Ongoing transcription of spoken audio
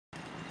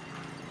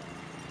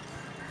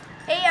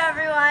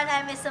everyone,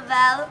 I'm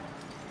Isabel.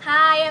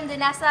 Hi, I'm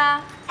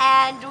Danessa.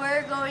 And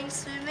we're going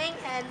swimming,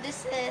 and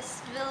this is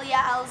Villa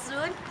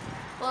Alzun.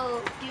 We'll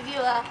give you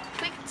a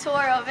quick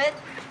tour of it.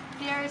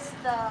 Here's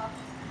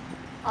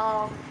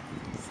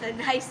it's a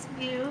nice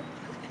view.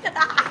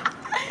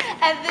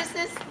 And this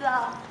is the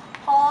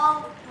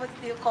hall. What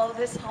do you call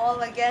this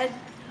hall again?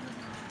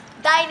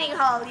 Dining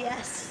hall,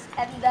 yes.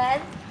 And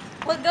then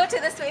We'll go to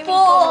the swimming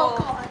pool. pool.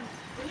 Come on.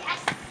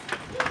 Yes.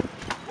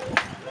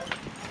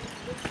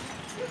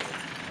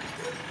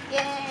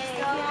 Yay.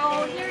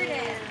 So here it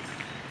is.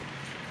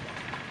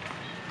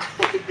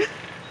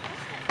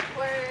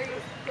 We're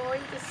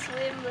going to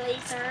swim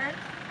later.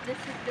 This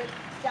is the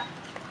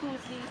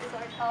jacuzzi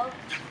sort of.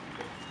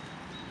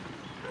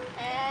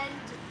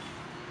 And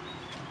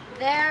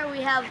there we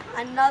have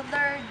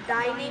another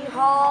dining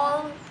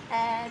hall,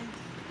 and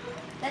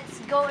let's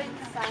go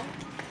inside.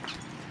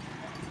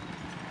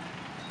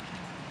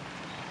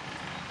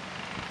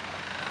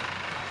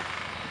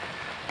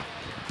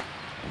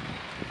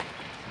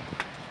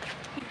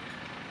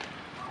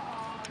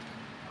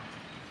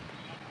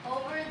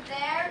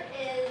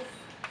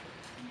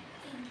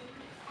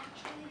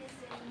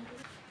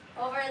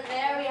 Over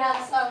there we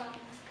have some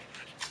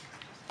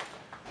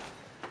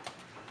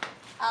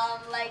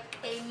like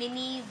a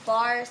mini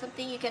bar or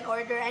something. You can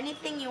order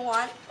anything you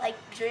want, like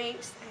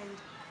drinks and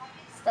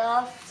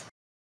stuff.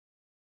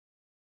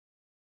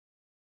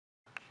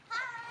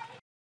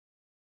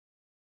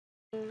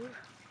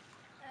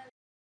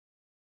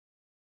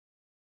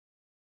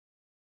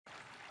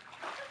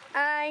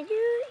 I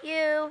knew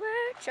you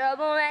were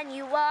trouble when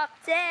you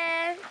walked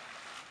in.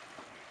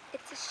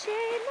 It's a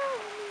shame on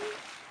me.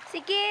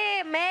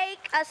 Sige,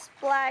 make a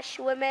splash,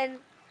 women.